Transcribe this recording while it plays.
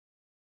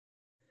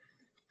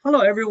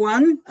Hello,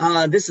 everyone.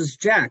 This is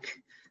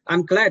Jack.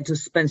 I'm glad to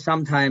spend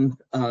some time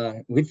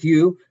with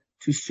you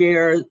to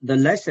share the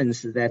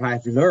lessons that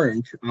I've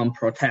learned on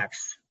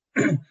PROTACs.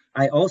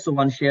 I also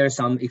want to share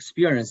some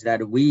experience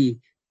that we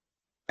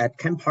at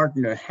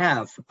ChemPartner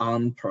have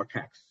on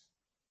PROTACs.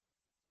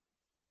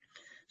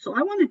 So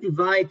I want to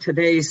divide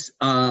today's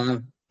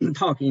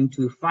talk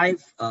into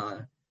 5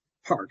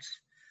 parts.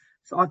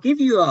 So I'll give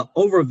you an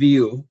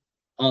overview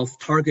of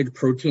target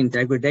protein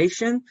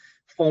degradation,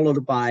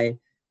 followed by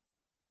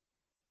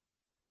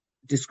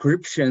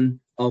description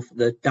of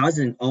the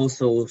dozen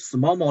also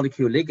small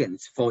molecule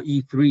ligands for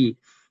E3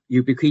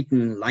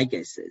 Ubiquitin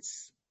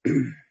Ligases.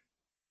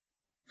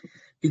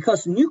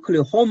 Because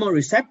nuclear hormone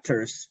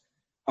receptors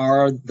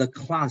are the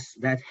class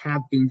that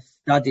have been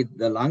studied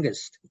the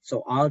longest.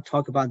 So I'll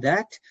talk about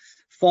that,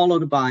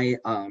 followed by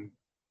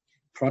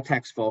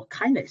PROTACs for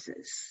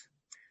kinases.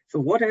 So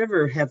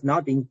whatever have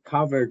not been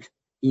covered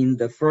in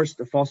the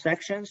first 4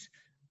 sections,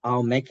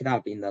 I'll make it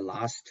up in the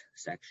last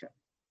section.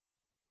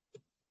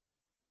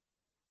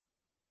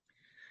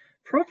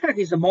 PROTAC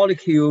is a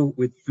molecule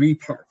with 3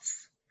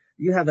 parts.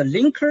 You have a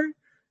linker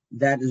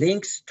that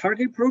links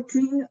target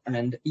protein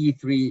and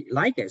E3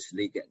 ligase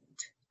ligand.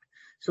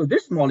 So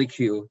this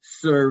molecule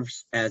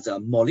serves as a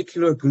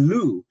molecular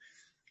glue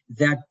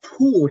that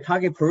pull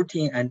target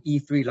protein and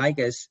E3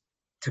 ligase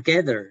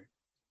together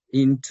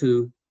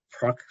into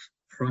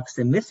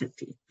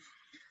proximity.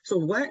 So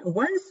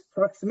once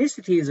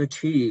proximity is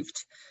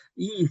achieved,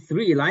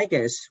 E3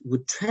 ligase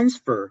would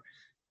transfer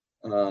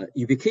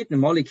ubiquitin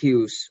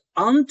molecules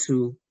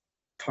onto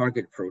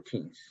target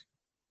proteins.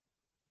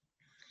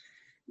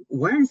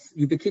 Once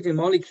ubiquitin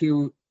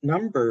molecule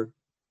number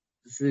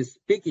is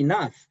big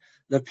enough,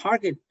 the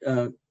target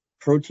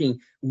protein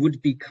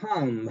would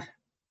become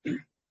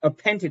a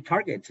painted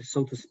target,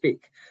 so to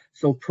speak.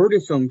 So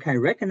proteasome can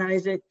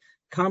recognize it,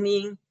 come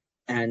in,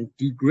 and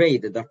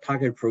degrade the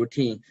target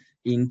protein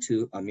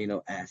into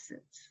amino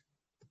acids.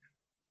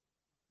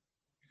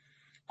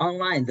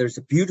 Online, there's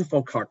a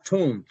beautiful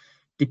cartoon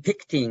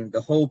depicting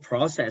the whole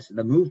process,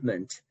 the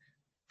movement,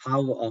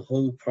 how a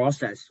whole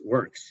process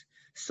works.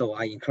 So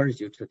I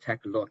encourage you to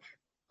take a look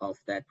of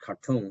that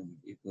cartoon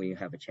when you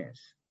have a chance.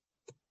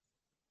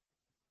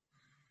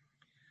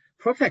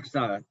 PROTACs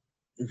are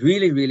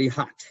really, really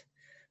hot.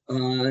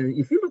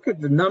 If you look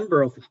at the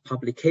number of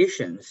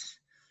publications,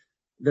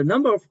 the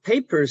number of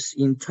papers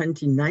in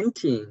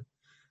 2019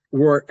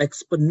 were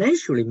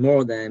exponentially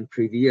more than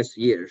previous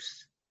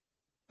years.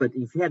 But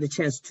if you had a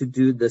chance to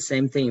do the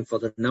same thing for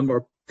the number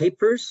of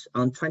papers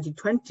on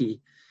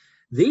 2020,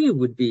 they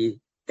would be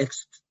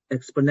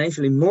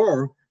exponentially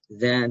more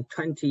than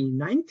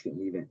 2019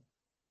 even.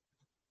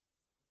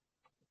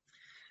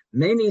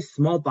 Many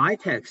small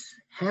biotechs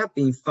have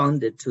been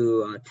funded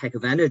to take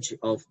advantage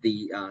of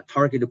the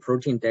targeted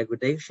protein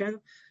degradation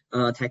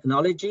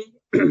technology.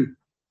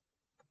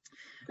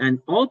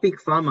 And all big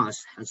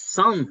pharmas have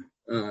some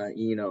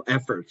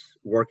efforts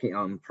working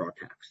on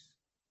PROTACs.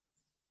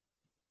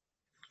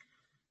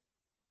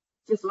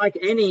 Just like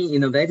any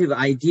innovative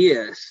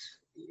ideas,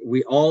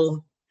 we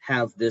all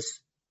have this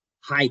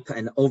hype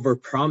and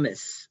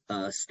overpromise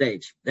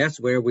stage. That's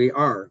where we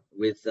are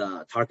with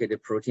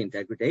targeted protein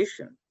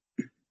degradation.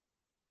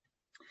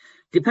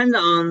 Depending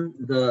on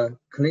the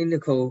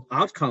clinical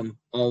outcome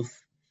of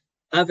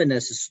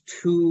Evanes's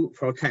 2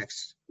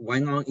 PROTACs,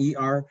 one on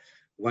ER,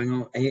 one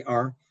on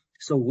AR.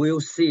 So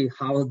we'll see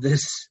how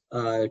this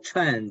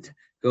trend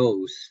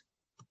goes.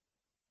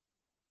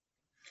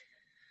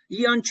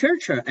 Ian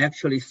Churcher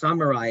actually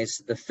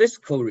summarized the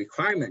physical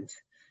requirement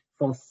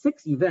for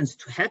 6 events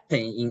to happen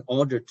in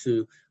order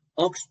to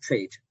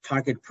orchestrate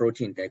target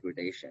protein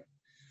degradation.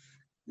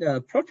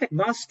 The PROTAC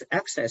must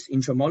access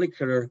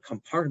intramolecular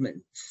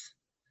compartments,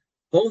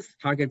 both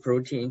target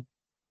protein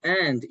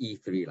and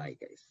E3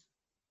 ligase.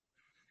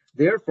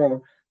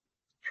 Therefore,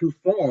 to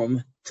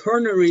form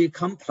ternary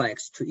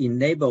complex to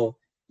enable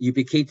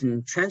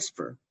ubiquitin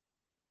transfer.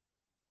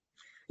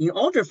 In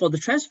order for the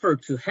transfer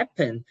to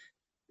happen,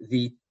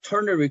 the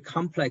ternary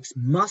complex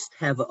must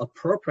have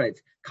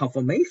appropriate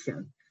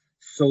conformation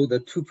so the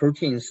 2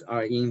 proteins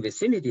are in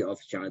vicinity of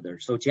each other.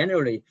 So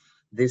generally,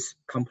 this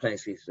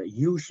complex is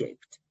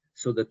U-shaped,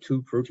 so the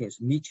 2 proteins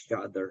meet each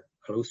other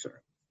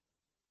closer.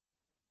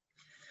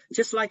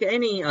 Just like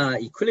any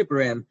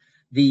equilibrium,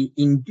 the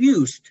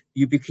induced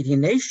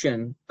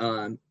ubiquitination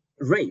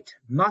rate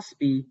must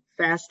be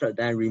faster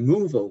than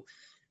removal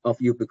of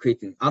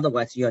ubiquitin.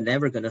 Otherwise, you're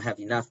never going to have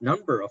enough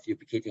number of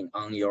ubiquitin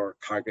on your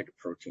target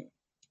protein.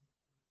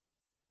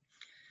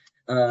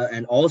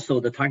 And also,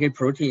 the target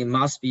protein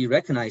must be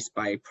recognized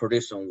by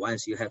proteasome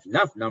once you have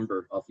enough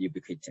number of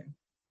ubiquitin.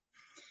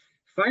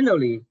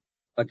 Finally,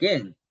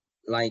 again,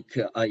 like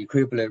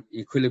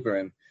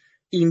equilibrium,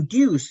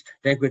 induced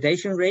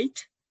degradation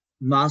rate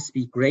must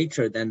be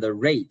greater than the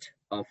rate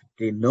of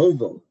de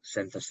novo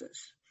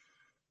synthesis.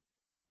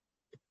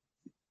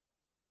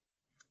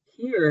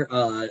 Here,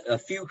 a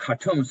few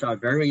cartoons are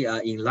very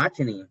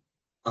enlightening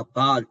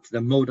about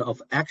the mode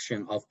of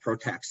action of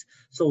PROTACs.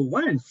 So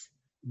once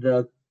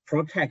the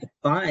PROTAC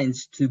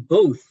binds to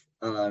both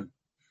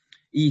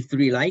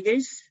E3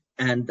 ligase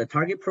and the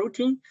target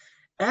protein,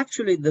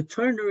 actually the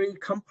ternary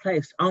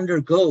complex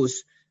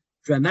undergoes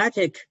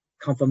dramatic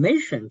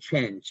conformation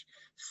change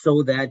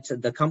so that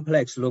the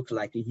complex looks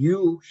like a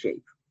U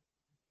shape,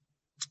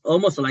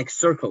 almost like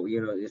circle,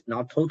 it's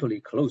not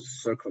totally closed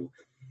circle.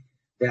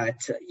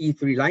 That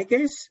E3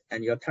 ligase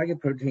and your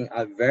target protein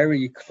are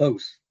very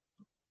close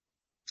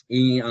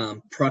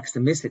in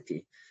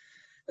proximity,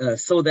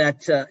 so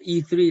that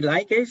E3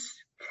 ligase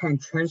can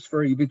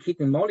transfer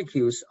ubiquitin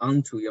molecules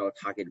onto your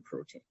target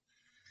protein.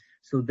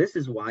 So this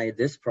is why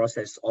this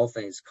process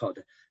often is called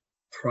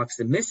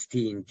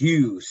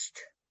proximity-induced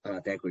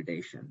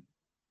degradation.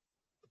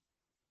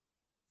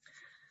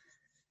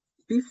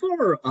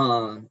 Before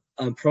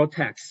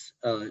PROTACs,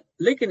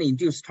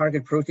 ligand-induced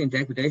target protein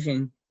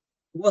degradation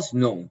was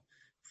known.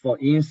 For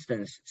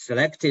instance,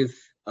 selective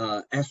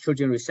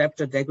estrogen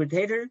receptor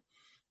degradator,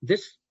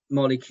 this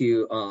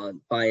molecule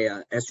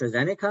by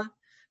AstraZeneca,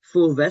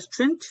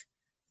 fulvestrant,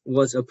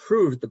 was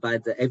approved by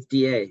the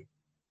FDA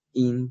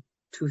in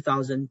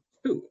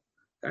 2002.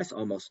 That's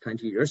almost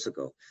 20 years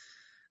ago.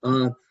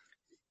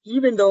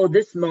 Even though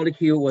this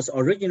molecule was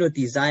originally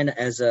designed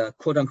as a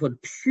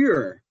quote-unquote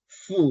pure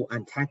full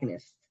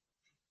antagonist,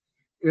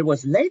 it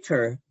was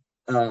later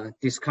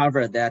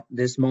discovered that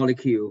this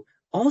molecule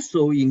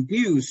also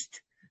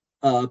induced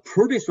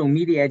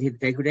proteasome-mediated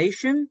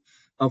degradation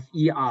of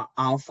ER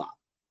alpha.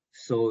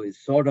 So it's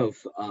sort of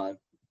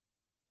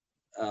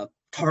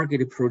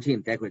targeted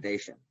protein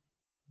degradation.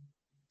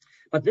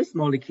 But this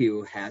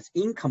molecule has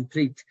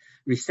incomplete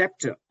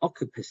receptor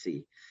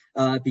occupancy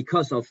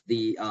because of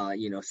the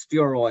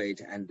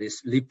steroid and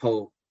this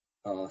lipo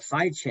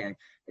side chain.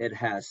 It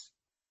has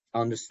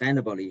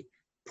understandably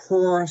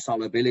poor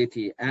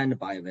solubility and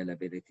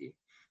bioavailability.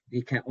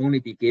 It can only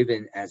be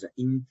given as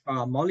an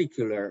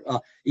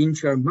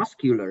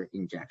intramuscular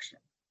injection.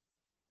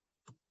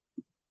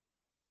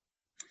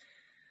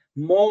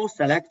 More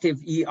selective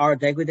ER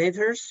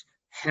degradators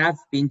have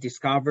been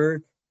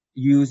discovered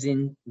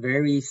using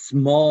very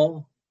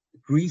small,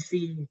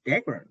 greasy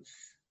degrants.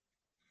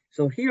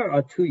 So here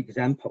are two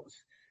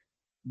examples.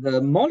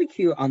 The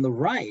molecule on the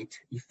right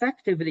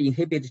effectively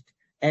inhibits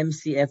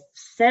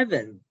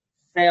MCF7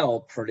 cell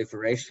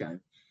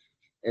proliferation.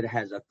 It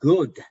has a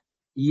good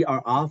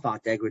ER alpha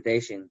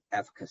degradation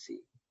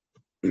efficacy.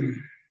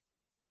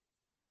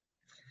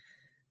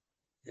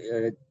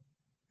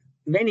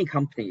 Many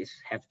companies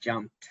have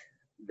jumped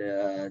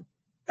the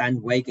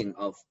bandwagon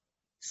of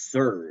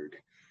SERD.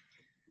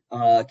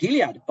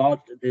 Gilead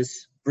bought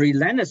this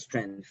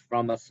brelanestrant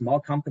from a small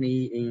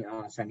company in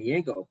San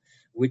Diego,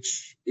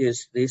 which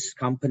is this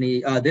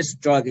company, this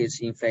drug is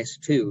in phase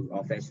 2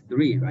 or phase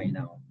 3 right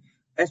now.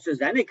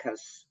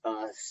 AstraZeneca's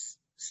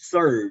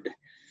SERD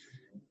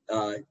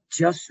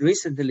just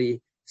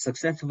recently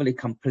successfully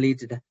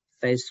completed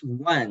phase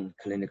 1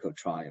 clinical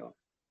trial.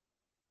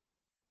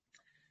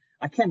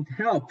 I can't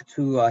help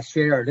to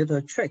share a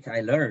little trick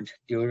I learned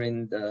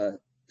during the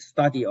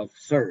study of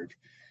SERD.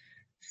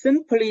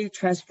 Simply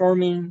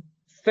transforming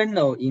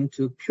phenol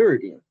into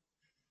pyridine,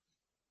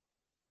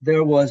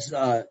 there was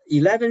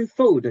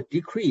 11-fold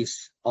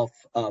decrease of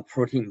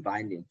protein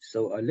binding.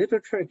 So a little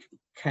trick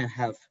can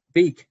have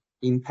big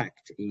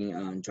impact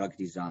in drug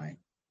design.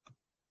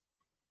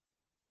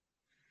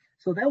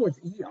 So that was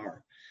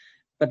ER.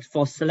 But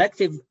for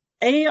selective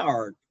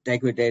AR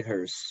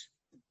degradators,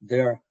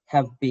 there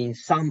have been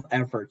some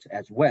efforts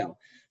as well.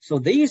 So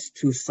these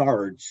two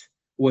SARDs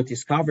were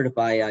discovered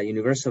by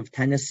University of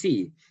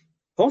Tennessee.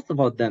 Both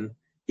of them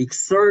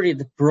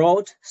exerted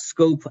broad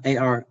scope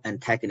AR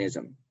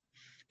antagonism.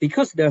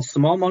 Because they're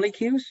small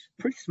molecules,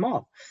 pretty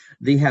small,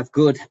 they have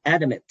good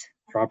adimate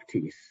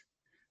properties.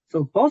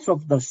 So both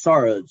of the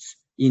SARDs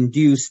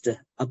induced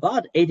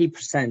about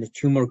 80%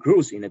 tumor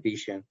growth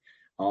inhibition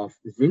of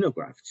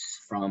xenografts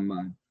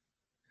from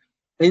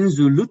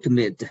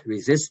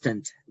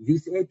enzalutamide-resistant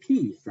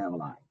VCAP cell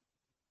line.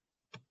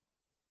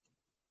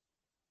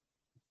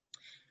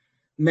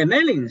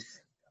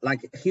 Mammalians,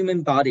 like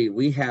human body,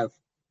 we have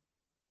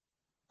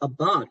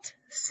about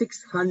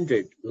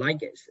 600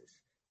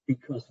 ligases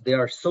because they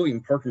are so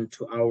important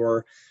to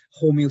our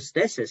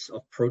homeostasis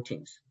of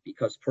proteins,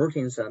 because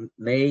proteins are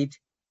made,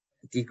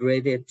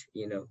 degraded,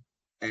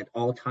 at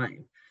all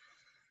time.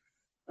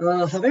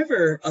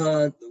 However,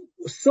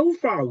 so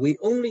far we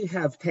only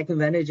have taken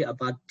advantage of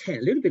about 10,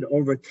 a little bit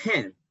over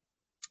 10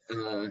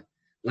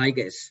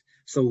 ligases.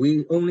 So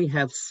we only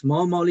have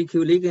small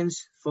molecule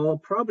ligands for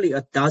probably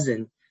a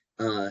dozen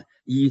E3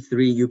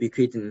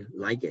 Ubiquitin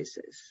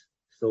Ligases.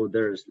 So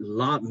there's a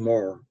lot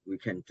more we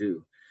can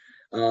do.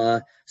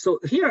 So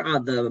here are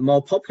the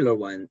more popular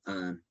one,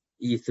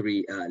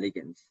 E3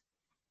 ligands.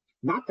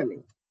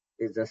 Natalin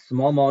is a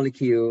small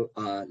molecule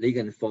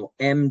ligand for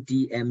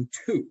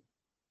MDM2.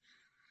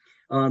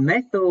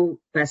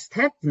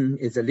 Methylvastatin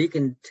is a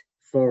ligand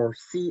for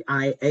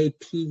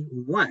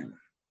CIAP1.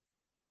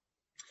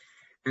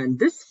 And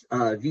this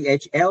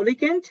VHL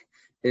ligand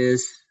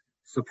is,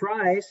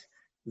 surprise,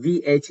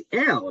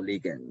 VHL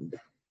ligand.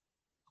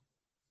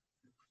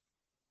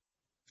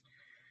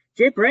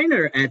 Jay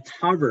Brainerd at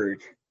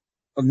Harvard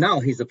Now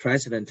he's the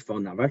president for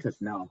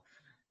Novartis now.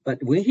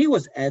 But when he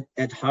was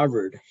at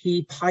Harvard,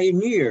 he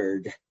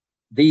pioneered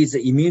these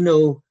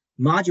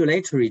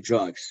immunomodulatory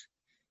drugs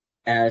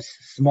as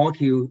small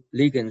Q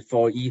ligand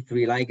for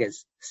E3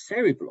 ligase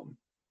cereblon.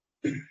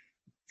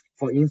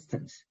 For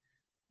instance,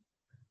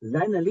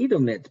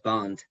 lenalidomide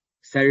bound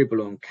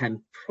cereblon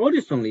can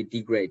proteasomally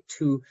degrade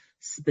two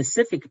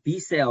specific B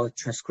cell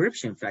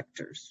transcription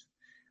factors,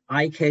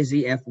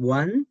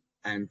 IKZF1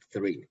 and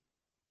 3.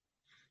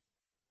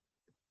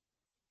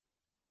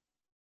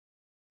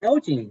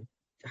 Celgene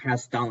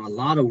has done a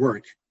lot of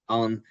work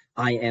on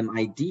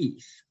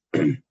IMIDs.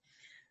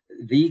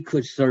 They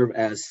could serve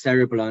as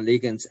cereblon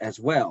ligands as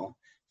well.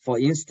 For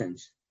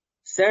instance,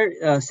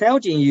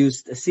 Celgene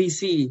used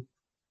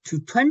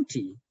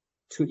CC220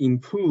 to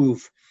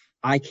improve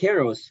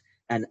iCaros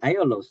and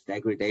Aiolos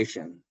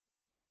degradation.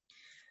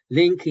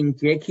 Linking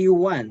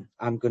JQ1,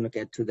 I'm going to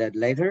get to that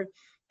later,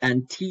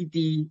 and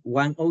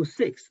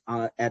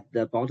TD106 at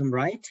the bottom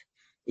right,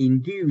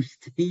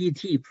 induced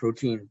BET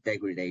protein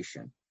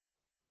degradation.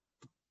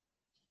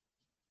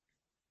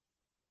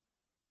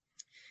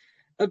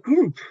 A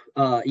group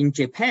in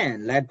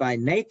Japan led by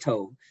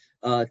NATO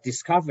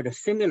discovered a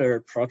similar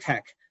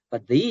PROTAC,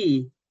 but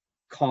they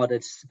called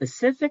it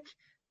specific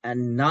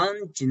and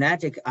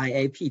non-genetic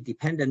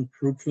IAP-dependent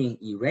protein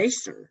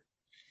eraser.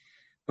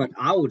 But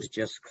I would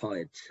just call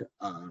it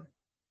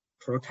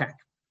PROTAC.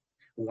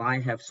 Why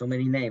have so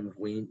many names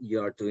when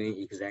you are doing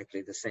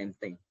exactly the same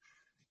thing?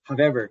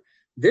 However,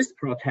 this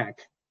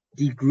PROTAC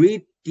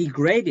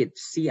degraded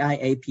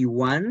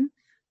CIAP1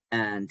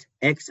 and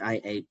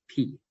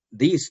XIAP.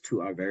 These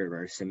two are very,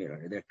 very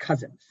similar. They're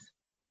cousins.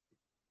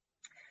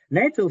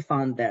 NATO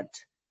found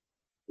that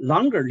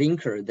longer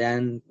linker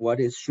than what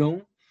is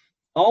shown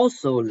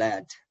also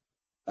led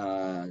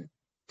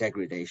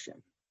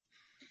degradation.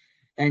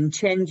 And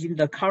changing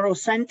the chiral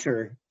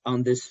center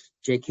on this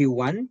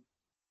JQ1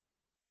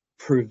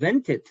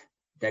 prevented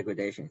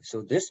degradation.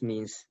 So this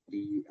means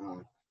the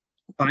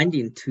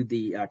binding to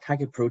the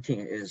target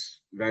protein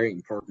is very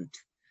important,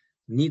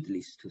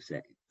 needless to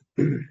say.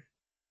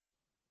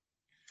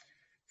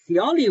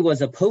 Cioli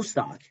was a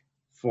postdoc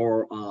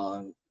for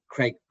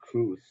Craig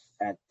Cruz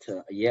at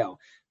Yale,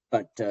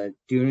 but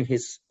during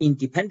his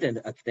independent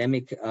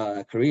academic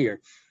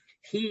career,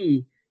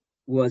 he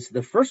was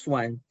the first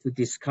one to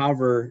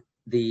discover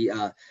the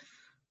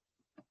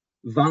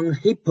von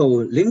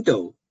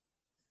Hippel-Lindau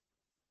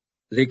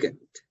ligand.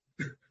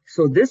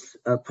 So this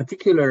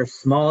particular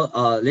small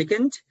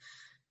ligand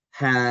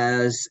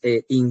has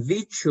an in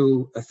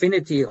vitro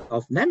affinity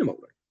of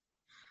nanomolar.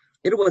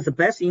 It was the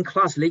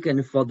best-in-class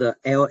ligand for the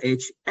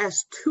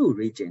LHS2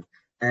 region,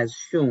 as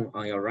shown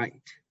on your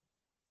right.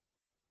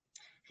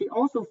 He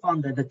also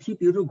found that the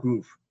T-butyl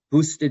group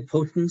boosted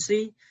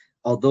potency,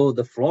 although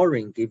the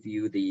fluorine gave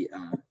you the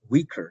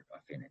weaker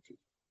affinity.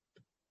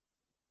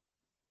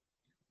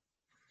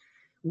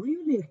 We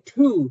link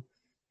two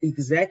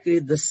exactly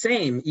the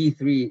same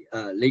E3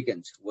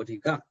 ligands. What you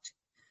got?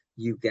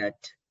 You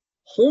get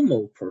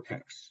HOMO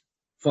PROTACs.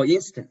 For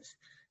instance,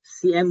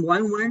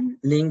 CM11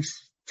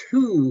 links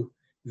two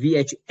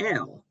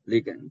VHL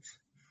ligands.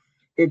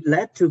 It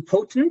led to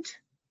potent,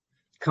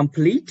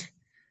 complete,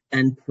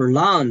 and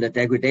prolonged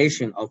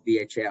degradation of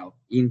VHL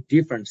in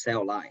different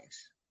cell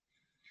lines.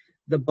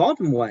 The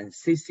bottom one,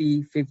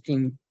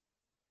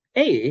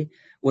 CC15A,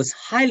 was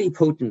highly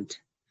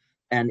potent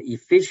and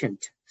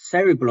efficient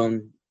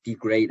cereblon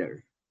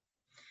degrader.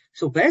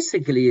 So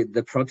basically,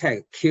 the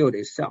PROTAC killed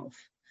itself.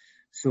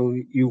 So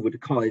you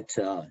would call it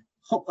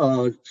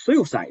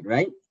suicide,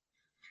 right?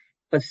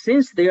 But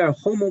since they are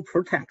HOMO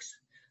PROTACs,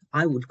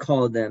 I would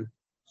call them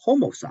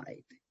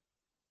homicide.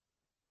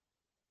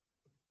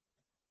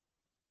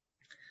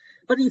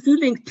 But if you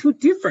link two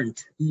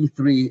different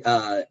E3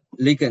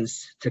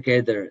 ligands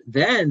together,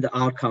 then the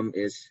outcome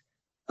is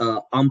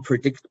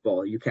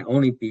unpredictable. You can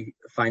only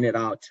find it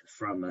out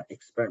from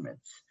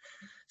experiments.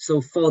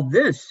 So for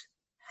this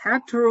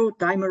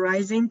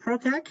heterodimerizing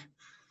PROTAC,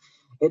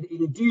 it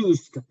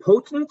induced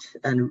potent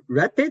and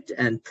rapid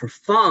and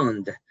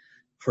profound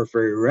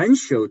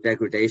preferential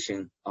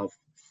degradation of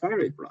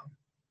cereblon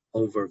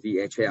over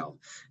VHL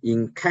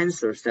in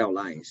cancer cell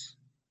lines.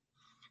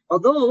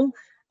 Although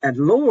at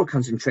lower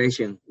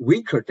concentration,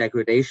 weaker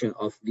degradation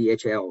of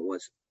VHL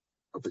was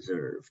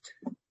observed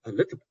a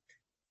little bit.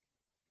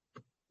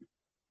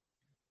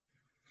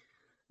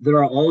 There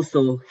are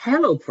also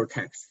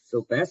haloprotecs.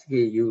 So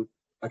basically you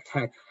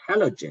attack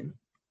halogen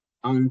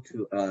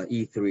onto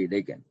E3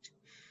 ligand.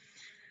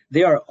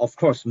 They are, of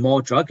course,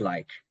 more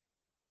drug-like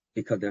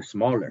because they're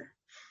smaller.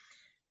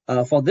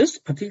 For this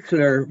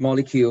particular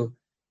molecule,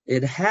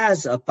 it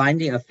has a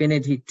binding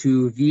affinity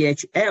to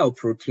VHL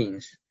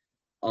proteins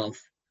of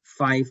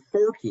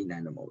 540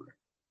 nanomolar.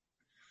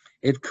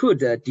 It could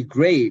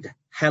degrade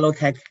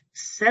halotech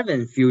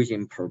 7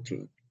 fusion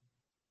protein.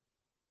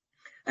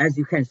 As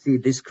you can see,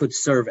 this could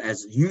serve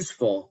as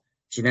useful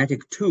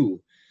genetic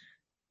tool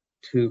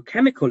to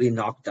chemically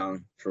knock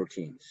down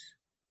proteins.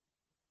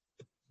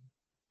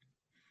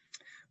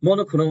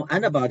 Monoclonal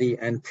antibody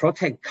and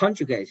PROTAC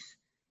conjugates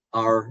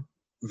are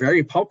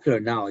very popular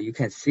now. You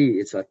can see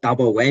it's a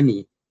double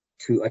whammy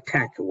to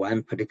attack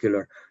one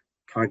particular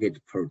target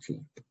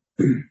protein.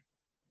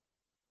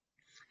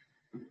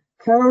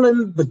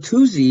 Carolyn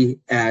Bertuzzi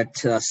at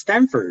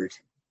Stanford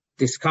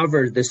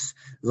discovered this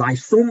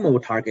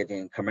lysomal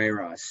targeting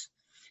chimeras.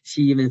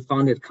 She even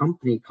founded a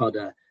company called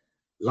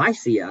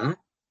Lycia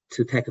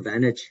to take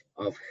advantage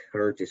of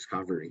her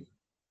discovery.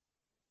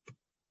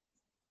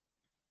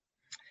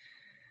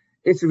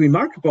 It's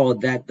remarkable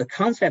that the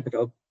concept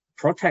of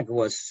PROTAC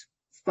was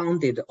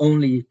founded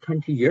only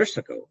 20 years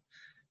ago.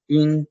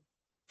 In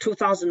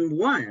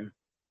 2001,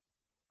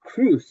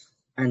 Cruz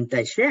and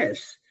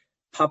Ligases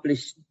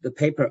published the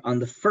paper on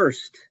the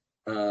first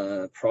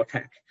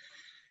PROTAC.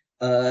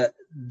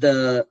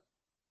 The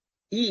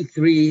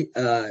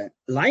E3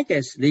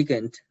 ligase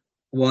ligand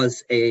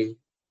was a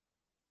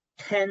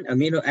 10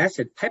 amino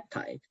acid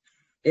peptide.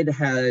 It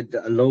had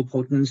a low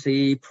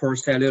potency, poor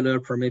cellular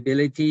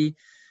permeability,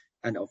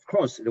 and of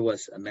course, it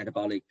was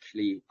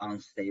metabolically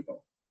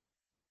unstable.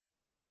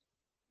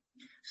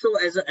 So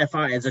as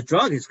far as a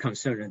drug is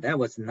concerned, that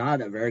was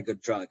not a very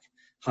good drug.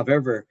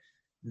 However,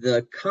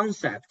 the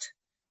concept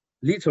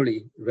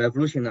literally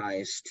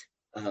revolutionized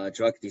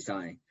drug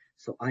design.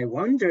 So I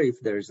wonder if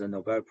there's a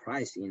Nobel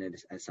Prize in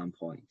it at some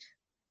point.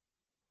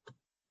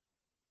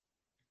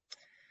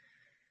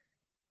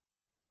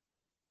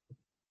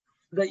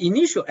 The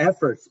initial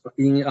efforts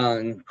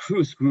in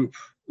Cruz group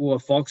were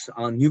focused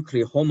on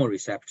nuclear hormone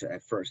receptor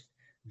at first.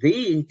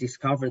 They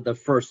discovered the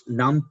first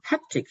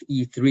non-peptic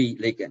E3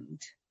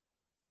 ligand.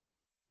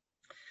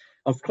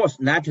 Of course,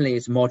 natrolene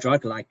is more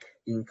drug-like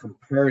in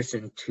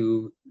comparison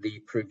to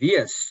the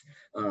previous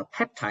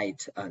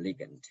peptide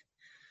ligand.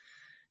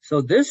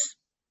 So this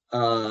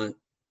PROTAC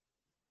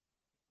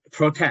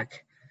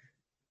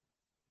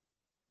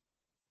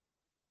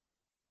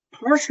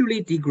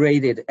partially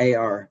degraded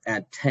AR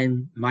at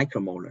 10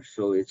 micromolar,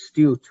 so it's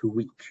still too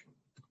weak.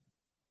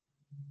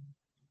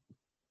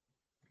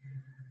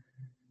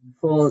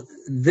 For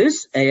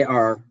this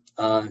AR,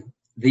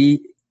 they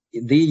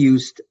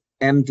used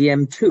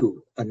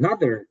MDM2,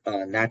 another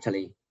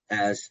natrolene,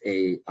 as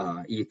a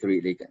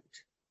E3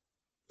 ligand.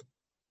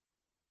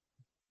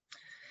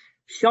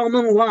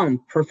 Xiaomeng Wang,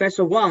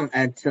 Professor Wang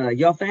at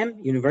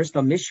UFM, University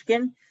of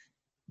Michigan,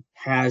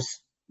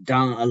 has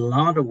done a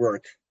lot of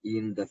work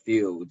in the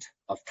field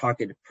of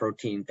targeted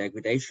protein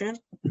degradation.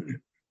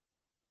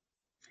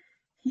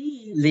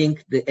 He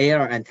linked the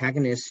AR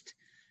antagonist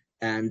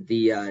and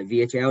the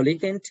VHL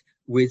ligand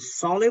with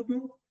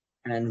soluble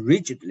and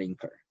rigid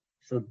linker.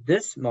 So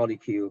this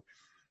molecule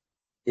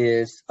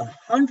is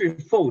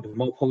 100-fold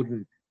more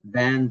potent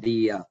than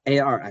the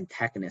AR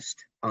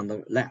antagonist on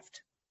the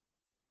left.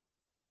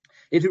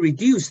 It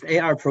reduced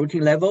AR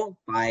protein level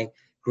by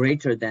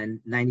greater than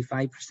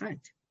 95%.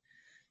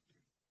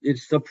 It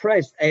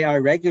suppressed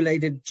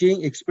AR-regulated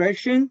gene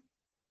expression.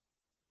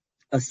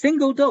 A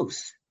single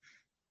dose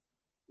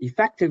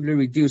effectively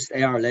reduced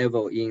AR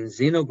level in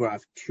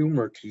xenograft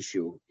tumor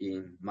tissue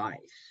in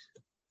mice.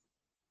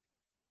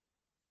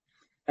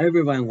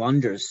 Everyone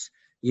wonders,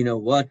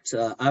 what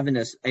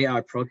Avenus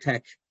AR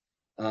PROTAC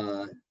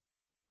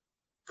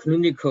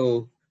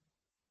clinical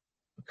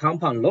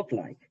compound look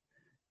like.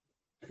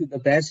 To the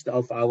best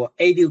of our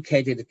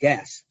educated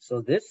guess.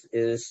 So this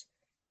is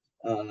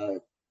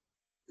the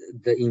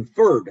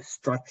inferred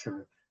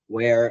structure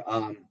where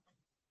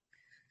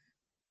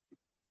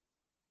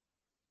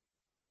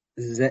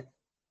the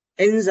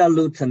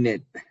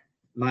enzalutamide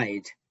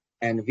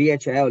and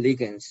VHL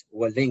ligands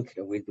were linked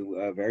with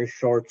a very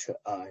short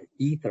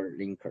ether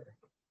linker.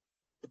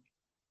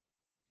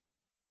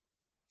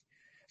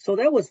 So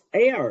that was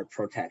AR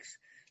PROTACs.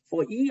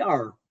 For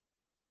ER,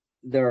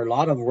 there are a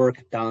lot of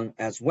work done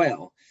as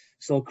well.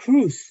 So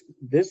Cruz,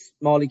 this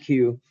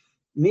molecule,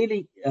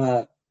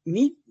 mediated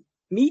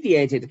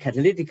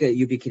catalytic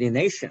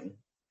ubiquitination.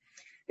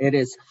 It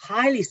is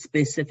highly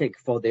specific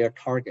for their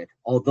target,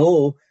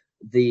 although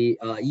the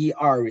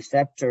ER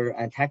receptor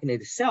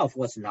antagonist itself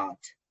was not.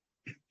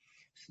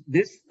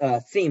 This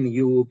theme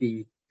you will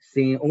be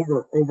seeing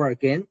over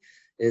again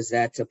is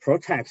that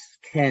PROTACs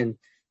can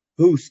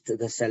boost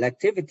the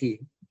selectivity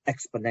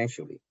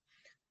exponentially.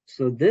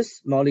 So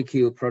this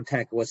molecule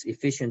PROTAC was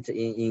efficient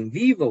in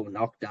vivo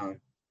knockdown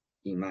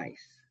in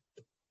mice.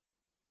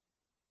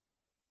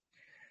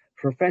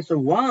 Professor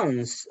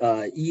Wang's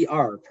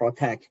ER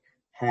PROTAC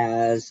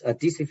has a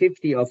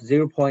DC50 of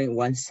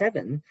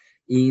 0.17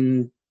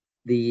 in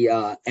the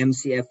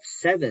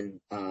MCF7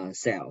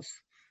 cells.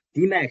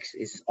 Dmax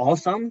is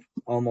awesome,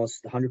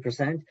 almost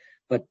 100%,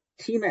 but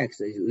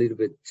Tmax is a little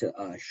bit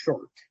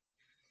short.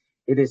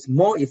 It is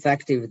more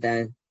effective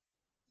than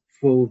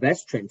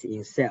fulvestrant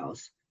in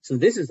cells. So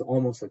this is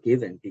almost a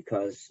given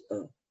because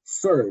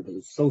SERD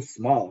is so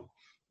small.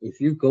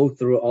 If you go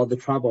through all the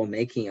trouble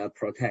making a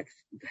PROTAC,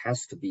 it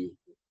has to be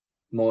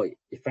more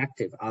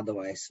effective.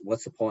 Otherwise,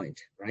 what's the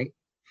point, right?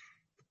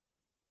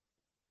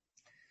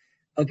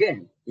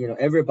 Again,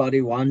 everybody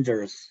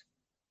wonders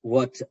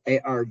what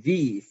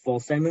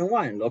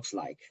ARV-471 looks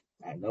like.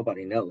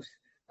 Nobody knows.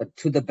 But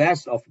to the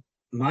best of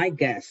my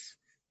guess,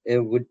 it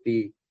would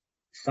be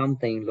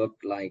something look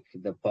like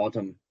the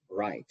bottom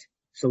right.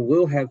 So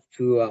we'll have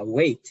to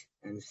wait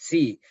and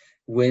see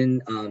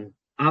when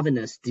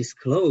Avenus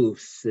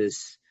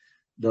discloses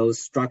those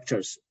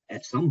structures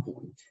at some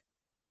point.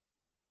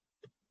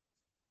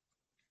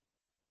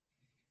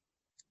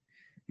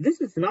 This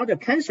is not a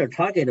cancer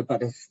target,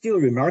 but it's still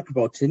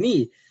remarkable to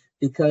me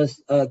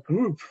because a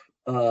group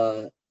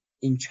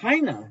in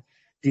China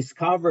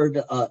discovered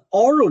an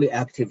orally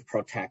active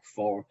PROTAC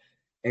for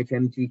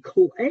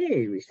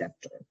HMG-CoA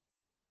receptor.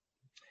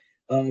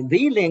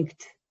 They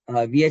linked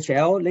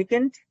VHL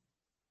ligand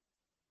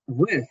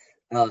with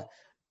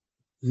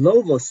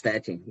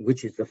lovastatin,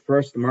 which is the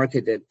first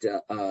marketed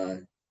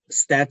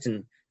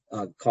statin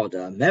called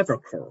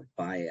Mevacor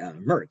by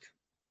Merck.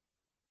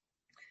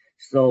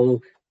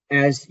 So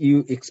as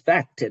you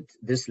expected,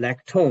 this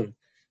lactone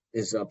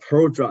is a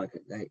prodrug.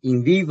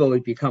 In vivo,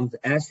 it becomes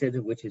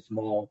acid, which is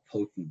more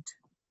potent.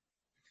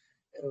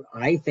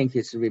 I think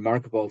it's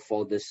remarkable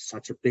for this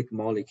such a big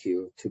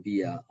molecule to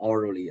be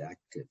orally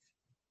active.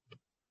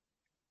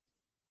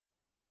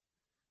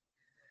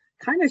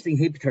 Kinase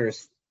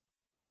inhibitors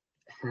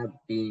have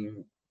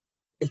been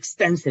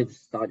extensively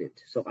studied.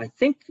 So I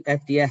think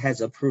FDA has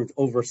approved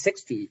over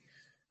 60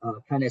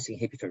 kinase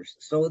inhibitors.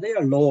 So they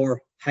are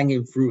lower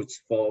hanging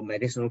fruits for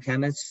medicinal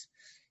chemists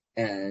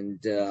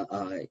and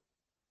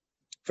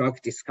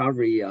drug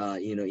discovery,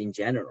 in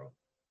general.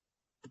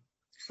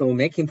 So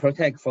making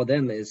PROTAC for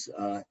them is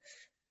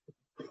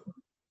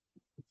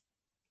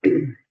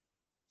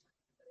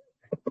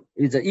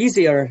is an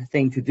easier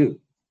thing to do.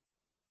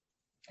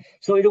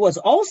 So it was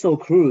also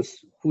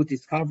Cruz who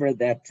discovered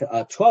that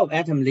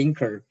 12-atom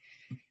linker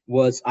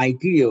was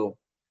ideal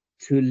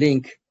to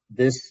link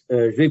this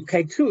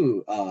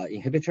RIPK2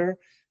 inhibitor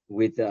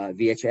with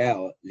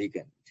VHL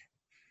ligand.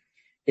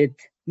 It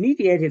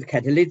mediated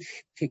catalytic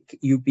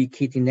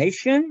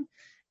ubiquitination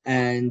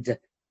and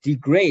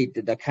degrade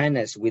the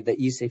kinase with the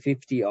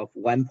EC50 of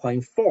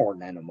 1.4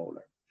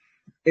 nanomolar.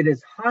 It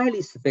is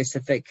highly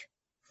specific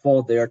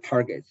for their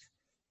targets,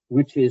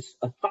 which is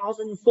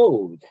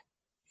 1,000-fold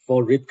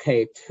for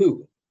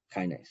RIPK2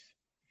 kinase.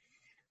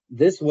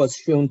 This was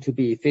shown to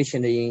be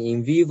efficient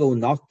in vivo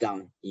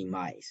knockdown in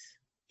mice.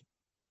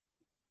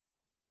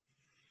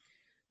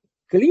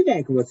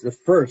 Gleevec was the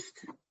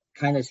first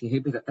kinase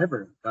inhibitor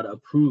ever got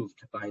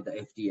approved by the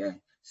FDA.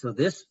 So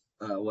this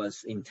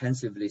was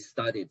intensively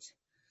studied.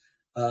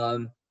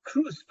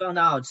 Cruz found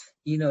out,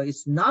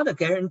 it's not a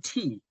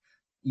guarantee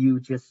you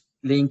just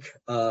link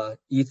E3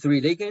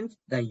 ligand,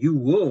 then you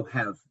will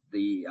have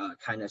the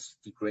kinase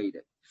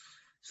degraded.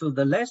 So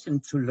the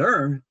lesson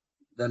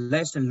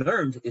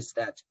learned is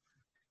that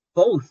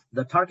both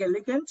the target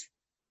ligand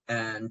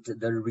and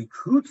the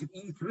recruited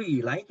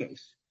E3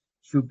 ligase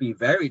should be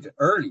varied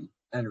early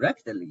and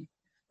rapidly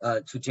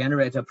to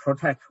generate a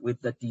PROTAC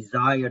with the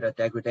desired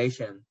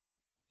degradation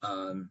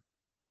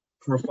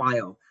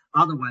profile.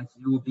 Otherwise,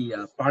 you will be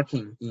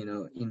barking,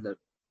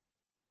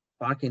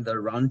 barking the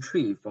wrong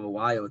tree for a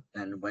while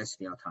and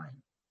wasting your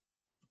time.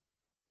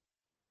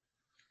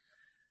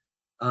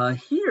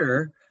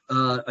 Here,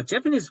 a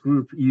Japanese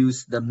group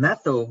used the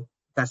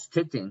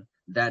methyl-bastitin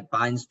that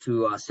binds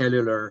to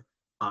cellular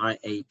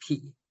RAP,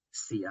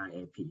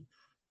 CIAP.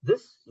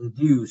 This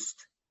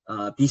induced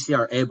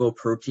BCR-ABL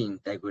protein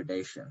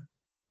degradation.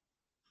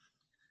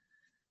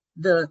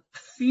 The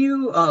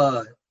few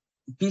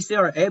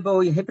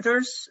BCR-ABL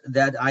inhibitors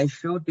that I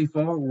showed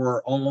before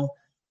were all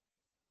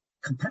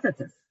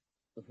competitive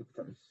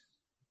inhibitors.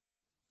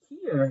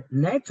 Here,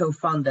 NATO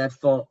found that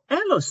for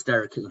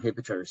allosteric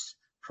inhibitors,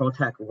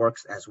 PROTAC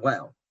works as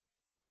well.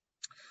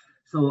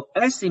 So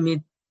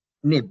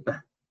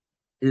asciminib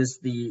is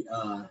the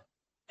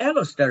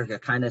allosteric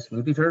kinase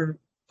inhibitor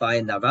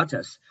by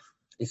Novartis.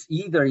 It's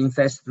either in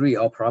phase 3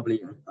 or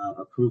probably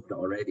approved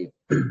already.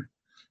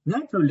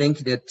 NATO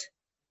linked it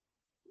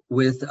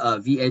with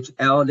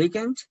VHL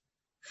ligand.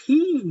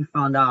 He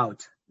found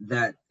out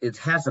that it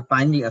has a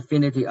binding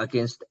affinity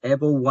against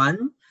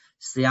ABL1,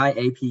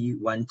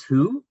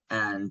 CIAP12,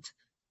 and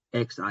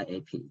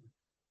XIAP.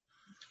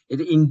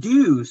 It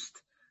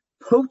induced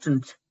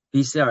potent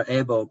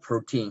BCR-ABL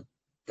protein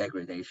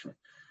degradation.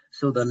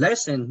 So the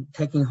lesson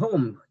taking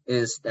home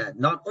is that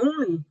not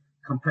only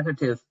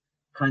competitive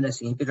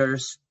kinase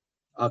inhibitors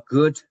are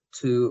good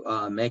to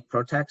make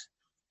PROTACs,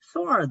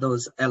 so are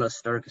those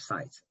allosteric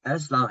sites,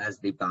 as long as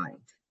they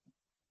bind.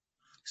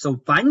 So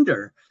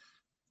binder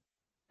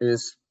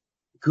is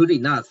good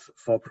enough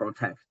for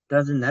PROTAC.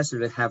 Doesn't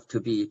necessarily have to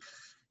be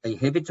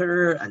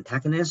inhibitor,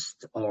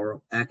 antagonist,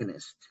 or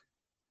agonist.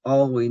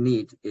 All we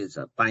need is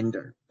a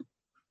binder.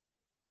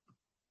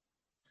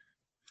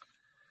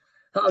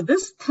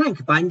 This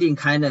tank binding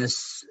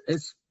kinase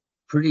is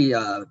pretty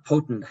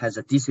potent, has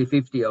a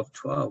DC50 of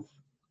 12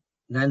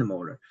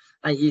 nanomolar.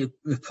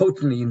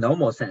 Potently in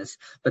normal sense,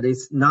 but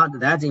it's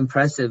not that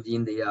impressive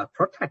in the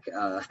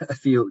PROTAC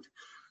field.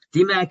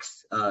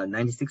 Dmax,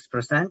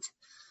 96%.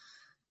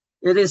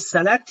 It is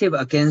selective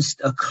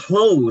against a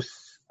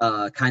close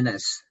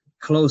kinase,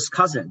 close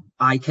cousin,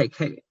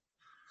 IKK.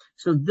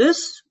 So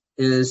this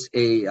is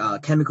a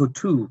chemical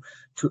tool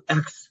to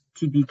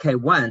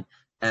TBK1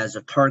 as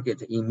a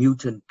target in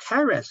mutant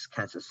KRAS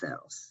cancer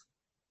cells.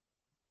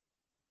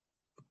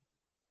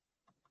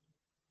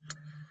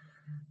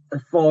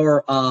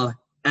 For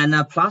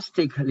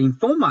anaplastic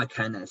lymphoma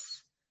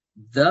kinase,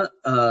 the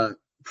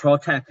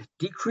PROTAC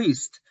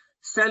decreased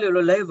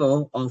cellular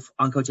level of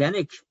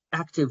oncogenic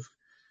active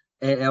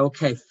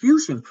ALK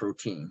fusion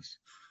proteins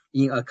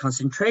in a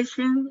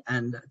concentration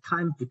and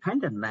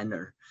time-dependent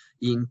manner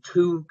in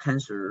 2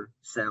 cancer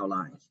cell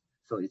lines.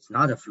 So it's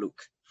not a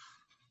fluke.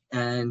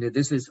 And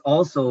this is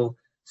also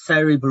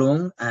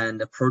cereblon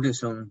and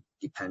proteasome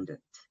dependent.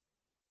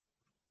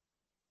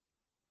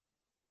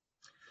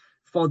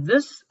 For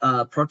this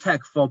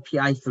PROTAC for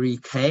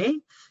PI3K,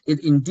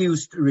 it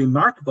induced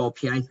remarkable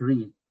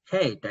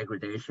PI3K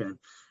degradation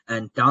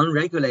and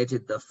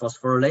downregulated the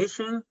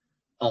phosphorylation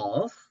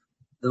of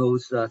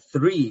those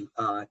 3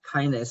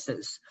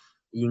 kinases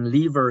in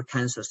liver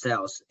cancer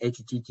cells,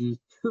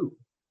 HGG2.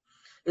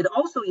 It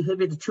also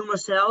inhibited tumor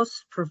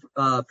cells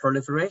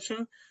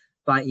proliferation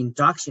by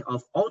induction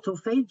of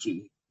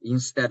autophagy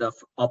instead of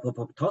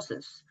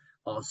apoptosis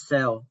or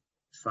cell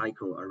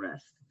cycle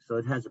arrest. So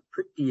it has a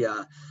pretty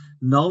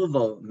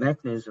novel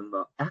mechanism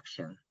of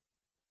action.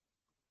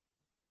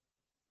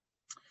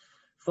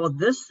 For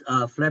this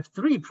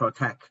FLAP3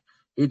 PROTAC,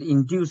 it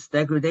induced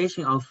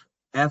degradation of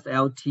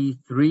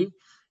FLT3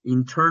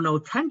 internal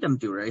tandem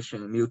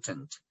duration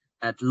mutant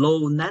at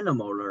low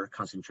nanomolar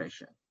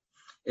concentration.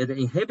 It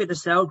inhibited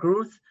cell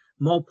growth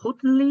more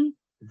potently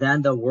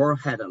than the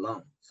warhead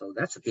alone. So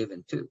that's a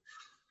given too.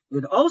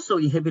 It also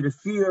inhibited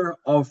fear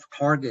of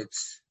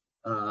targets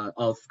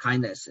of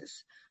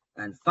kinases.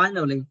 And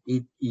finally,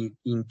 it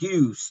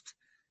induced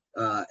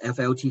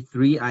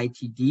FLT3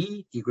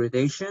 ITD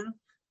degradation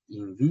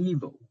in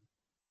vivo.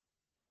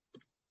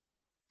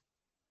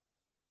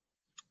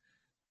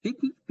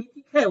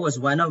 BTK was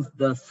one of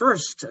the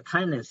first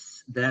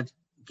kinases that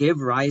gave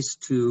rise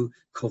to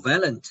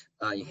covalent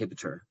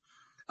inhibitor.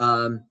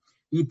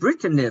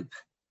 Ibrutinib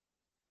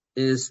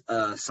is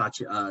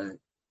such an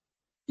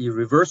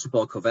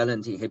irreversible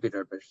covalent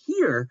inhibitor, but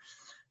here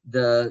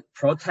the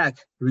PROTAC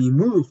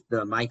removed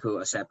the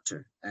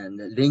microacceptor and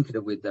linked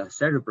it with the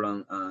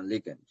cereblon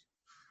ligand.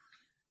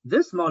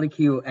 This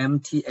molecule,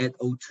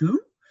 MT802,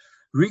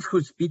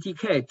 recruits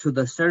BTK to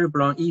the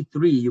cereblon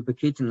E3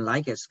 Ubiquitin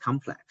Ligase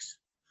complex,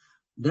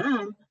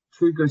 then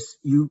triggers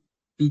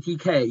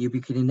BTK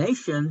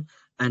ubiquitination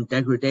and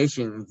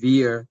degradation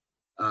via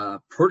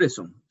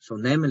proteasome. So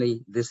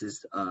namely, this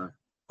is a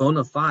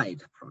bona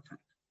fide PROTAC.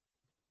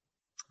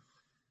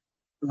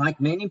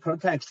 Like many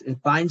PROTACs,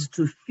 it binds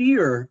to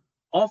fewer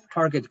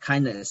off-target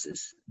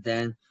kinases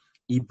than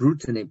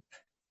ibrutinib.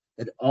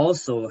 It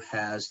also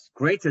has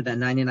greater than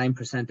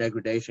 99%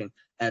 degradation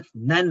at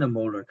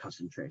nanomolar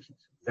concentrations.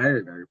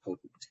 Very, very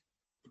potent.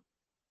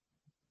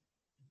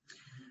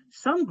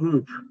 Some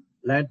group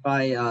led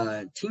by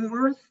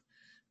Tingworth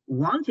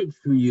wanted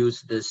to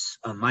use this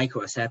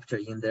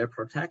microacceptor in their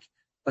PROTAC,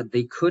 but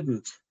they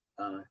couldn't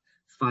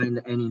find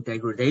any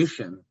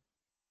degradation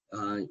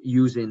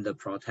using the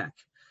PROTAC.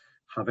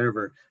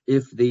 However,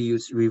 if they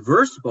use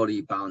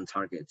reversibly bound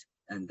target,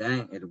 and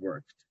then it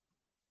worked.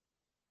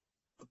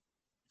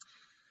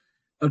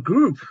 A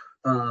group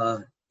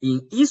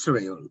in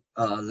Israel,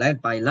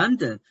 led by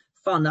London,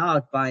 found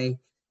out by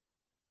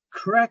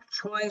correct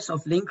choice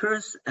of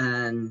linkers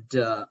and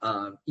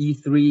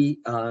E3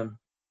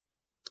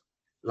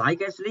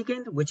 ligase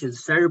ligand, which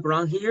is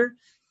cereblon here,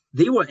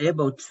 they were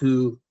able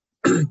to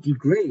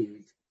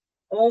degrade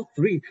all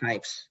 3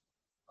 types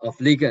of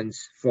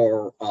ligands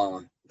for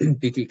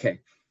BTK.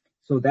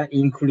 So that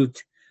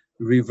includes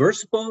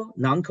reversible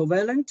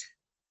non-covalent,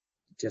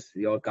 just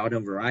your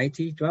garden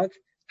variety drug,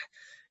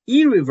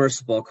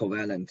 irreversible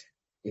covalent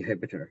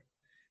inhibitor,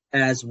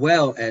 as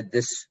well as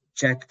this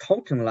Jack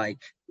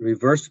Totten-like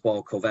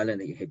reversible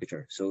covalent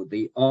inhibitor. So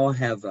they all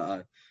have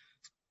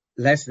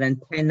less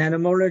than 10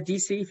 nanomolar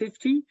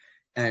DC50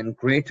 and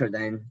greater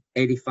than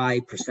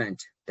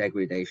 85%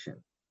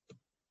 degradation.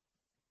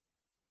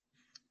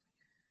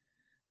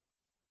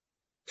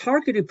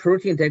 Targeted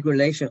protein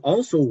degradation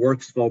also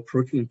works for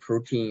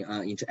protein-protein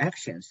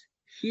interactions.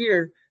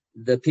 Here,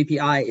 the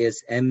PPI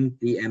is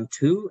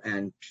MDM2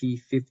 and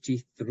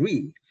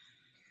P53.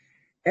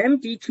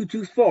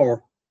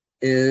 MD224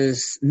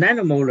 is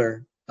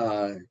nanomolar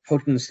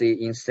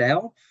potency in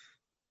cell.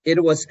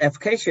 It was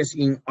efficacious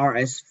in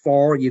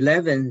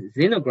RS411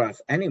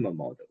 xenograft animal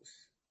models.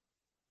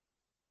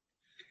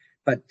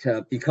 But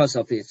because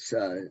of its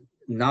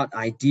not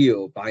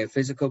ideal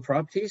biophysical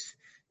properties,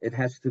 it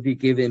has to be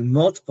given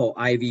multiple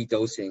IV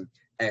dosing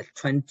at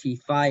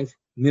 25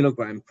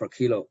 milligrams per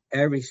kilo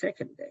every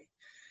second day.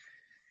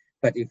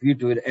 But if you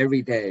do it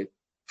every day,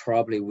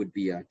 probably would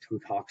be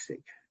too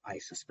toxic, I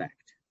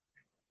suspect.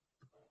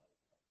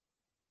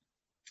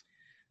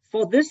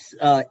 For this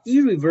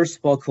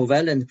irreversible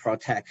covalent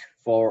PROTAC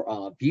for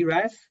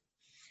BRAF,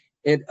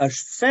 it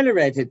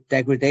accelerated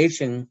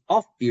degradation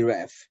of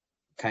BRAF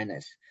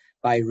kinase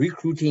by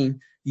recruiting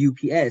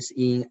UPS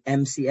in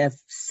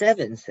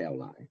MCF7 cell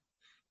line.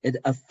 It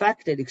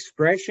affected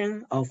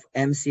expression of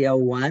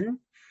MCL1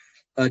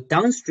 a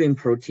downstream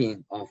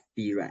protein of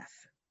BRAF.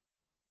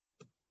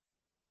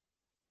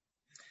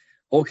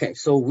 Okay,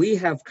 so we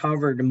have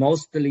covered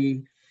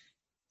mostly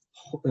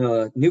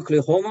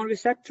nuclear hormone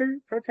receptor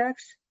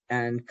PROTACs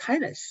and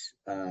kinase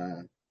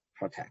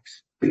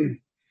PROTACs.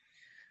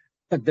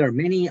 But there are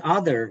many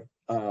other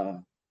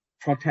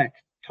PROTAC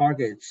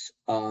targets,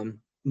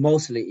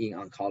 mostly in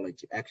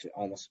oncology, actually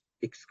almost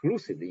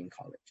exclusively in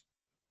oncology.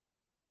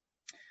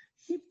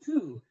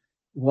 SHP2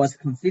 was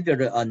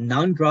considered a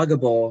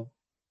non-druggable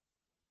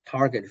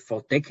target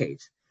for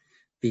decades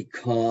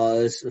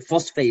because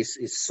phosphase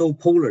is so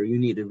polar. You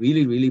need a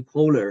really, really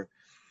polar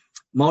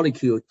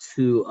molecule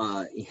to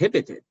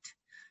inhibit it.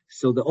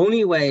 So the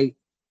only way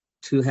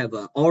to have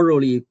an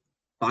orally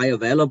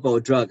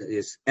bioavailable drug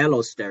is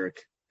allosteric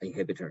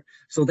inhibitor.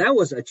 So that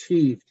was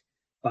achieved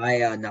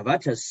by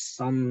Novartis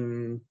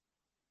some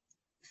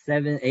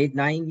 7, 8,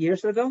 9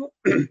 years ago.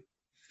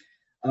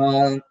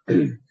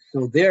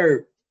 So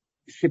their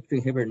SHP2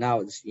 inhibitor now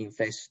is in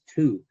phase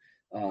 2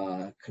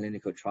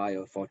 clinical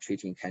trial for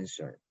treating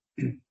cancer.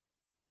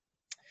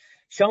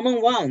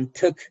 Xiaomeng Wang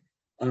took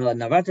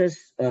Novartis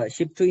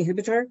SHP2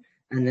 inhibitor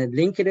and then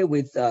linked it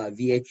with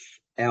VHL1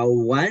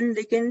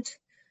 ligand,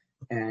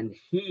 and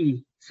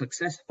he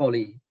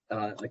successfully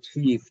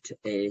achieved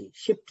a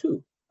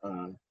SHP2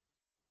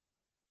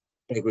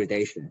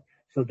 degradation.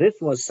 So this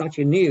was such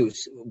a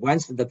news.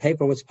 Once the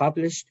paper was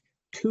published,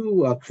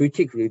 2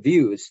 critic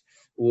reviews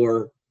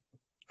were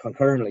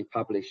concurrently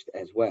published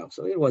as well.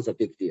 So it was a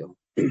big deal.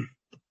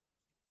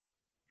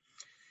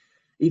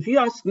 If you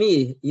ask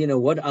me,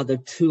 what are the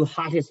 2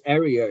 hottest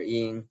areas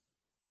in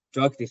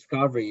drug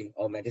discovery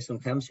or medicinal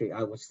chemistry,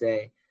 I would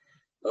say,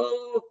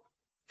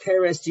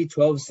 KRAS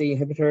G12C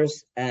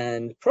inhibitors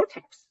and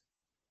PROTACs.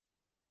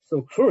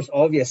 So Cruz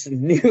obviously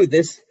knew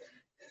this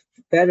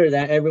better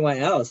than everyone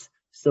else.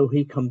 So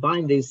he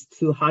combined these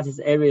 2 hottest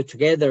areas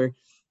together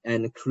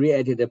and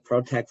created a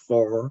PROTAC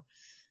for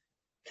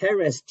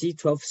KRAS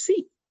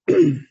G12C.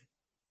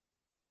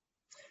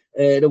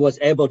 It was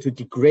able to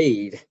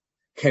degrade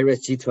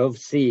KRAS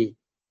G12C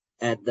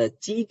at the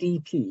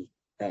GDP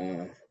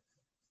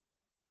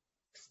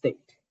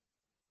state,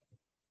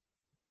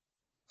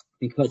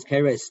 because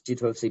KRAS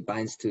G12C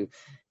binds to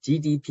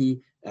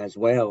GDP as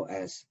well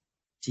as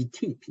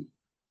GTP.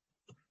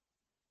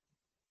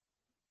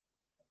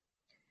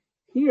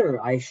 Here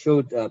I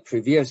showed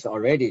previous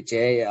already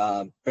Jie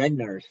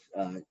Brenner's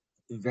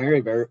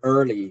very, very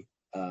early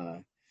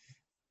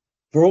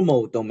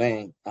bromo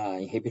domain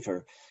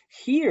inhibitor.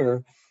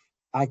 Here,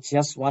 I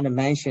just want to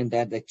mention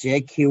that the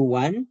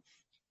JQ1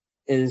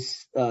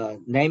 is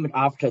named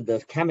after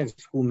the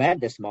chemist who made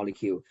this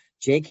molecule.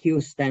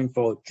 JQ stands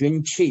for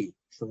Junqi,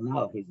 so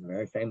now he's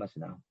very famous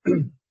now.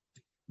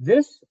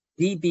 This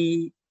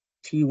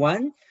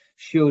DBT1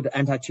 showed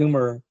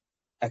anti-tumor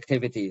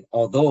activity,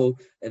 although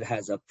it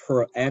has a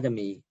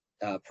per-atomy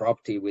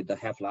property with the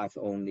half-life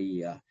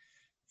only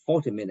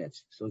 40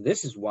 minutes. So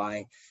this is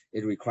why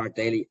it requires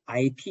daily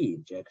IP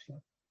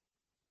injection.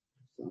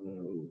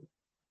 So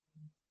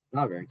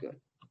not very good.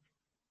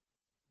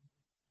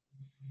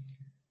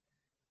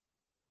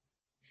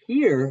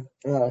 Here,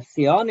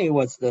 Ciani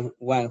was the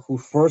one who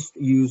first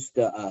used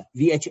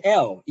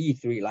VHL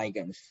E3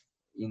 ligands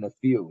in the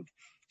field.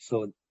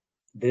 So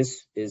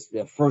this is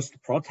the first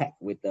PROTAC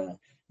with the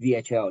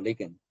VHL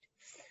ligand.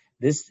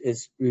 This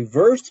is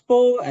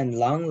reversible and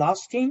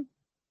long-lasting.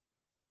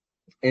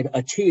 It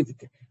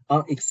achieved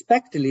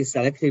unexpectedly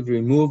selective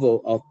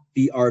removal of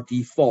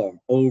BRD4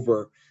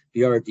 over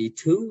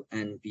BRD2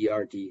 and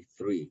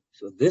BRD3.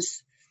 So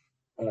this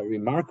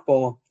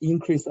remarkable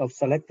increase of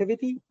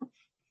selectivity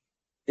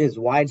is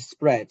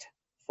widespread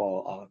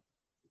for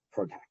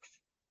PROTACs.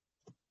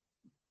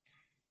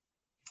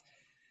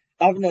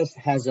 Avnus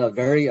has a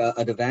very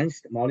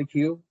advanced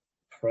molecule,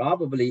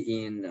 probably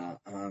in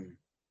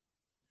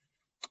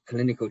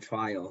clinical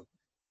trial,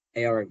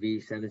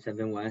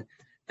 ARV-771,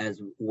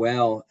 as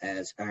well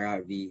as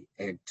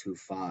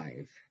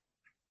ARV-825.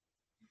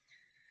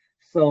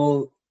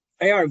 So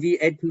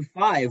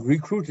ARV-825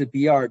 recruited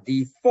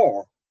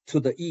BRD4 to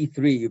the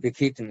E3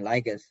 Ubiquitin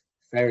Ligase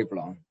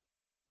cereblon.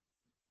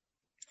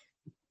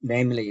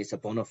 Namely, it's a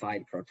bona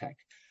fide PROTAC.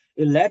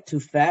 It led to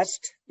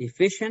fast,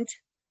 efficient,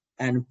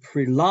 and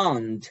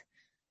prolonged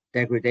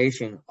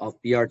degradation of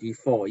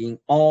BRD4 in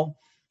all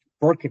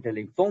Burkitt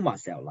lymphoma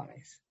cell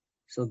lines.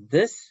 So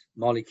this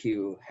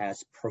molecule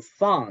has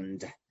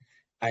profound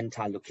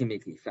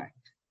anti-leukemic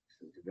effect.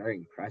 So it's very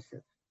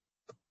impressive.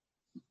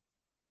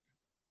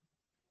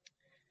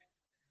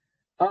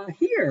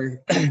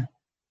 Here,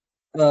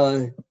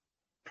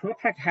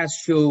 PROTAC has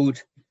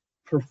showed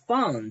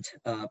profound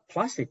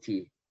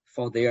plasticity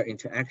for their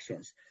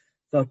interactions.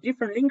 So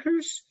different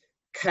linkers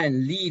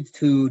can lead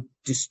to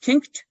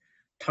distinct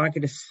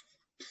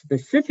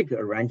target-specific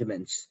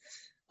arrangements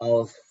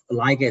of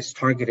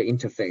ligase-target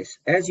interface.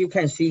 As you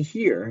can see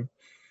here,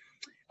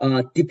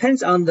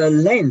 depends on the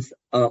length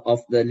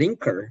of the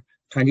linker,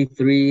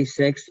 23,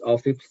 6, or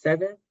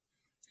 57.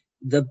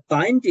 The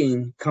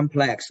binding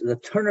complex, the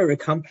ternary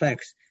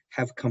complex,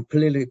 have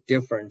completely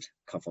different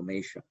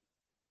conformation.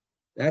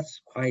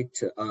 That's quite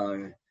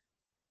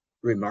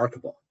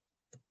remarkable.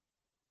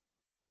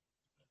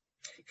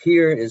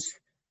 Here is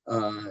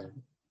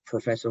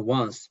Professor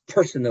Wang's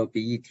personal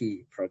BET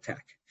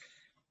PROTAC.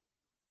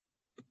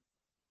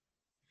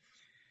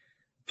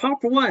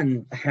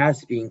 PARP1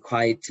 has been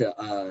quite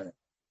a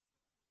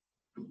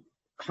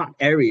hot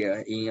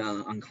area in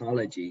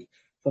oncology.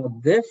 For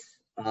this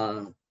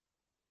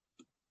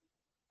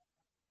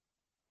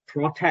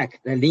PROTAC,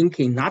 the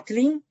linking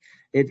nuclein,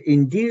 it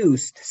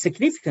induced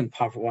significant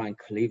PARP1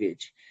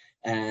 cleavage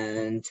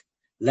and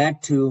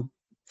led to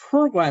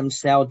programmed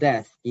cell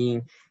death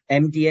in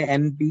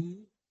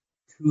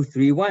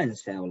MDMB231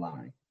 cell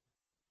line.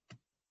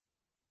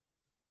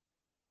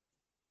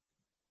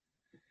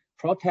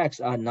 PROTACs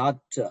are not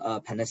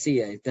a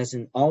panacea. It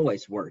doesn't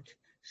always work.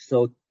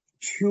 So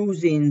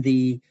choosing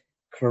the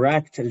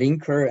correct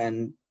linker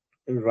and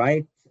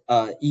right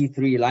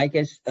E3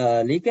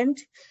 ligand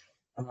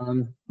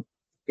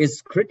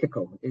is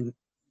critical.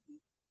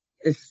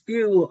 It's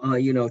still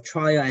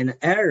trial and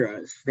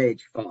error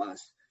stage for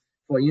us.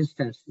 For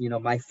instance,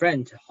 my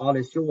friend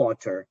Holly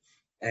Showalter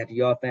at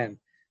UFM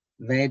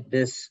made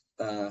this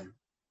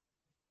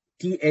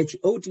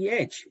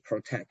DHODH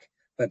PROTAC,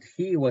 but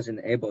he wasn't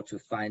able to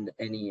find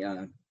any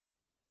of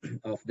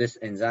this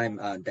enzyme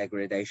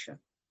degradation.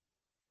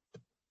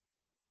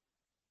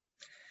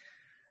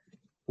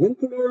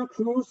 Winkler,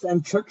 Cruz,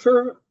 and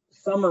Churcher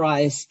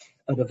summarized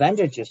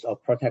advantages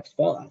of PROTACs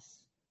for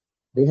us.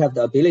 They have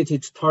the ability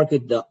to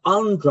target the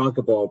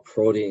undruggable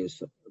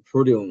proteins,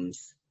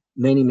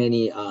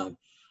 many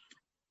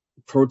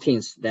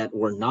proteins that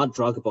were not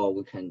druggable.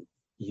 We can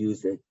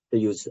use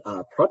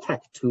PROTAC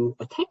to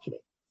attack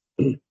it.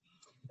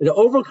 It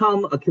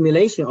overcome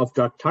accumulation of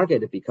drug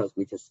target because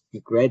we just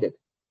degrade it.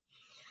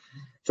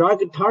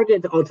 Drug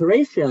target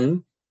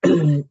alteration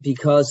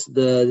because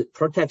the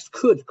PROTACs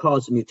could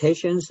cause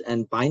mutations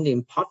and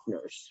binding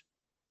partners.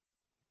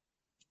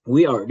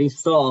 We already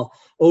saw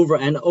over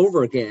and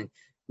over again,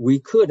 we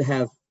could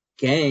have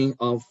gain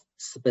of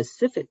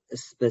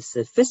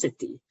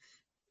specificity,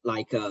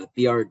 like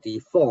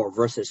BRD4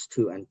 versus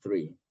 2 and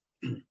 3.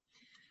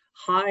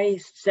 High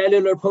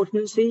cellular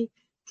potency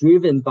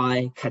driven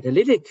by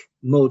catalytic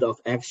mode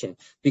of action,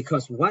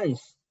 because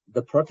once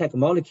the PROTAC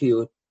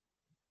molecule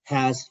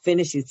has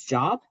finished its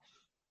job,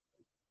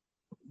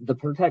 the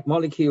PROTAC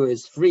molecule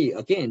is free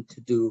again to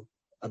do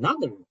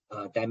another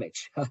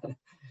damage,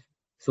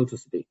 so to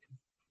speak.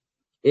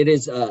 It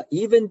is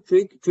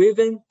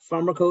event-driven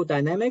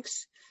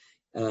pharmacodynamics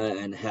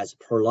and has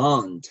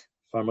prolonged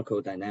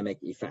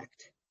pharmacodynamic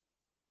effect.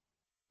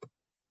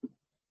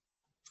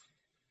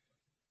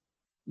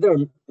 There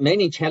are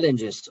many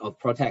challenges of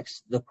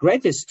PROTACs. The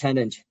greatest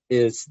challenge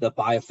is the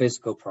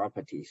biophysical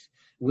properties.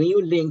 When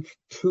you link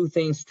two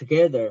things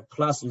together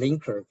plus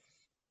linker,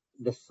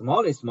 the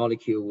smallest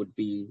molecule would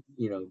be,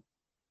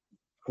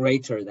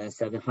 greater than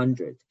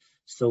 700.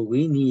 So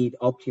we need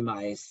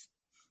optimize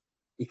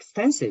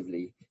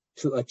extensively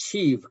to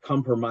achieve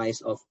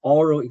compromise of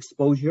oral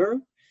exposure,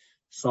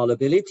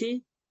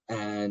 solubility,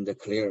 and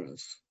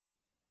clearance.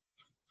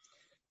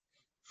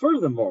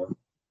 Furthermore,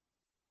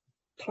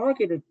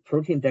 targeted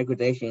protein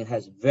degradation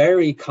has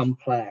very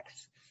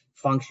complex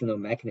functional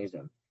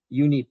mechanism.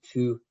 You need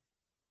to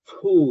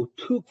pull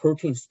two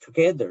proteins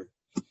together.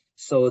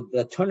 So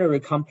the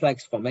ternary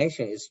complex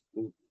formation is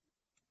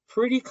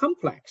pretty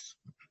complex.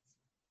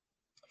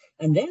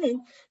 And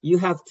then you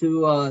have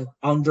to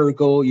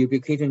undergo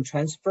ubiquitin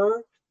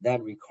transfer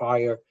that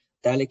require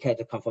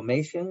delicate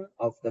conformation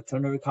of the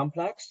ternary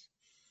complex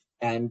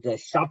and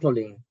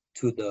shuttling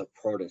to the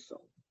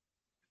protosome.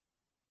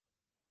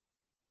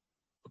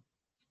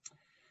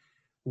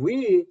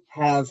 We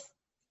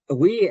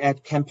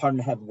at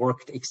ChemPartner have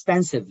worked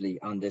extensively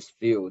on this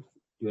field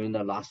during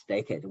the last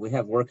decade. We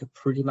have worked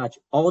pretty much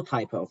all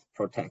type of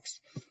PROTACs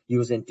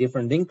using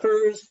different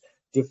linkers,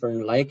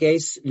 different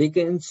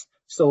ligands.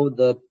 So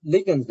the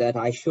ligands that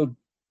I showed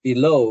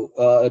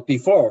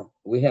before,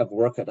 we have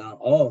worked on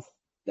all of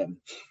them.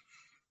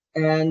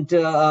 And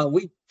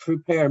we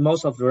prepare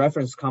most of the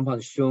reference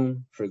compounds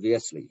shown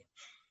previously.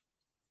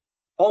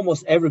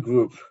 Almost every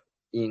group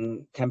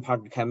in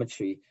ChemPartner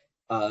chemistry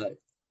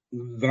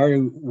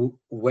very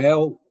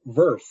well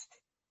versed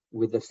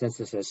with the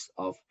synthesis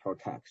of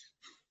PROTACs.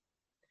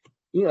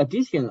 In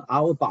addition,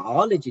 our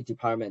biology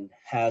department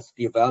has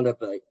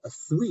developed a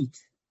suite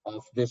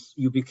of this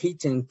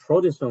ubiquitin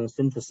proteasome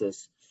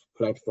synthesis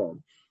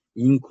platform,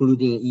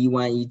 including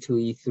E1,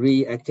 E2,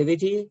 E3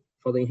 activity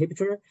for the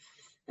inhibitor,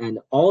 and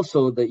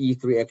also the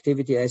E3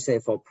 activity assay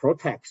for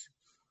PROTACs,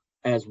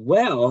 as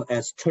well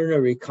as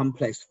ternary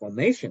complex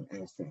formation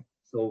assay.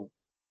 So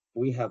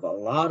we have a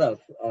lot of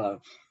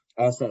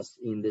assets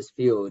in this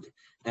field,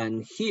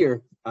 and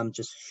here I'm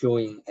just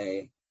showing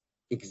an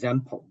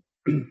example.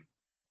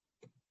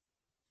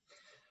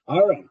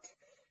 All right,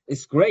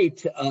 it's great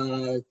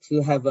to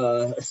have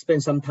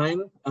spent some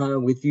time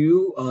with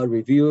you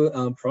review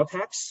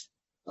PROTACs.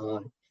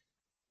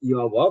 You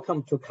are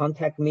welcome to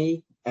contact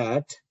me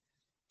at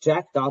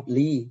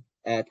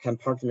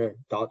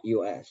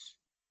jack.li@chempartner.us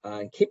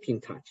and keep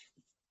in touch.